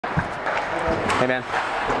Hey man.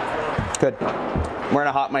 Good. I'm wearing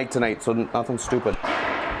a hot mic tonight, so nothing stupid.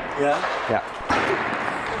 Yeah? Yeah.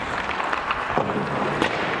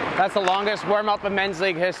 That's the longest warm-up in men's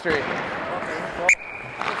league history.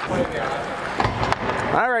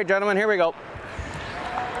 All right, gentlemen, here we go.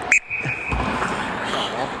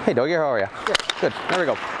 Hey, Dougie, how are you? Good. Good. There we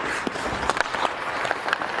go.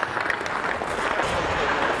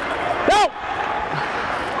 Go!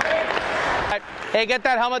 Hey, get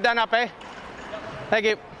that helmet done up, eh? Thank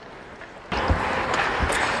you.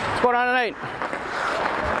 What's going on tonight?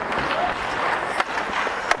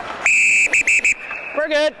 We're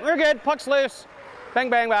good. We're good. Puck's loose. Bang,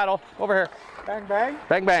 bang battle. Over here. Bang, bang?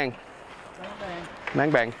 Bang, bang. Bang, bang.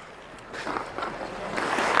 Bang, bang.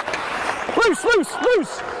 Loose, loose,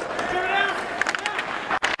 loose.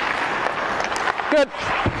 Good.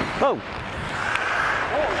 Oh.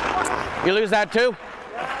 You lose that too?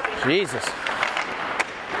 Jesus.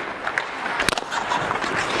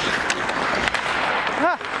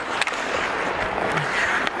 Ah.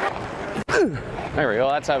 There we go.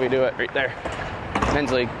 That's how we do it right there.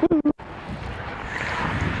 Men's league.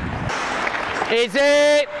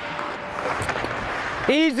 Easy.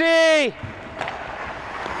 Easy.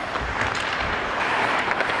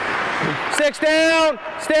 Sticks down.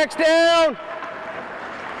 Sticks down.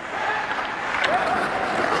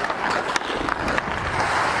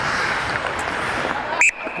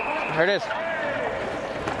 There it is.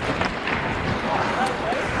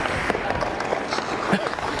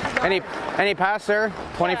 Any pass there?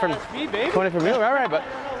 20 from you. All right, but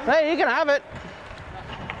hey, you can have it.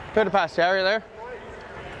 Good pass. Yeah, right there.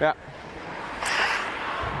 Yeah.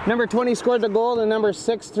 Number 20 scored the goal, and number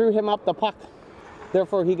 6 threw him up the puck.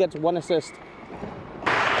 Therefore, he gets 1 assist. Look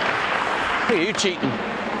at you cheating.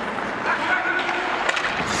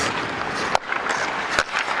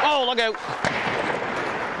 Oh, look out.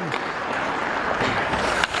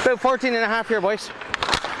 About 14 and a half here, boys.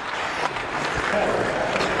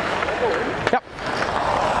 Yep.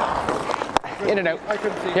 In and out. I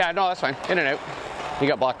couldn't see. Yeah, no, that's fine. In and out. You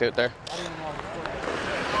got blocked out there.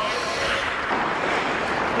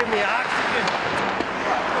 Give me oxygen.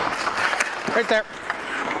 Right there.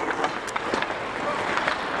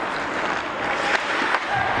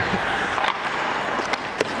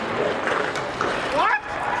 What?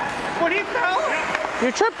 When he fell?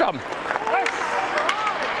 You tripped him.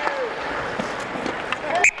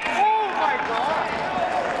 Oh my God.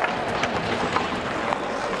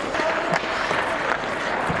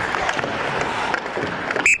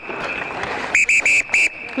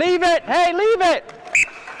 Leave it. Hey, leave it.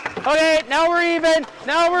 Okay, now we're even.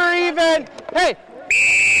 Now we're even. Hey.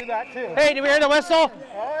 Do that too. Hey, did we hear the whistle?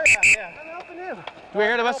 Oh yeah. I'm helping him. Did we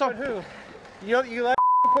hear the whistle? Who? You let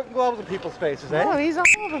putting gloves in people's faces, eh? Oh, he's all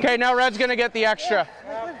over. Okay, now Red's gonna get the extra.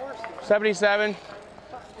 77,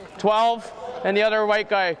 12, and the other white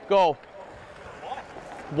guy. Go.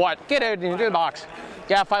 What? Get out into the box.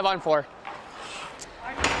 Yeah, 5-on-4.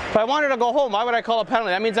 If I wanted to go home, why would I call a penalty?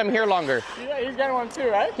 That means I'm here longer. Yeah, you're getting one too,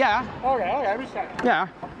 right? Yeah. Okay, I'm just checking. Yeah.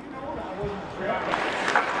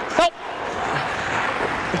 Help!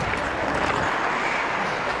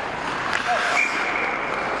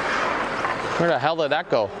 Where the hell did that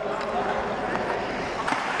go?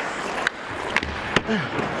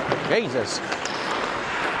 Jesus.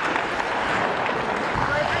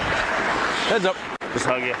 Heads up. Just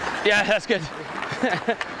hug you. Yeah, that's good.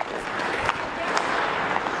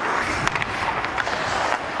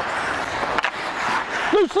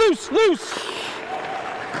 Loose, loose, loose.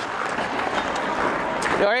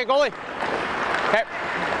 You all right, goalie? Okay.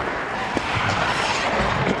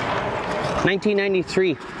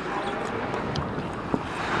 1993. Is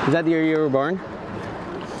that the year you were born?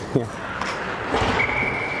 Yeah.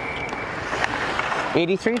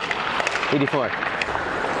 83? 84.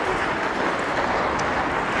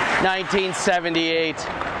 1978.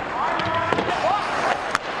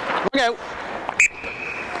 Look out.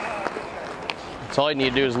 That's all you need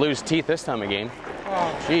to do is lose teeth this time of game.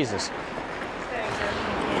 Oh. Jesus.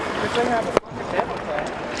 Good thing I have a fucking table play.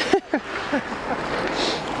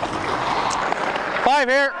 5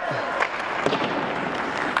 here.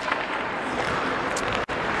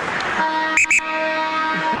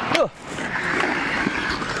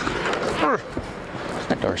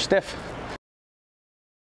 That door's stiff.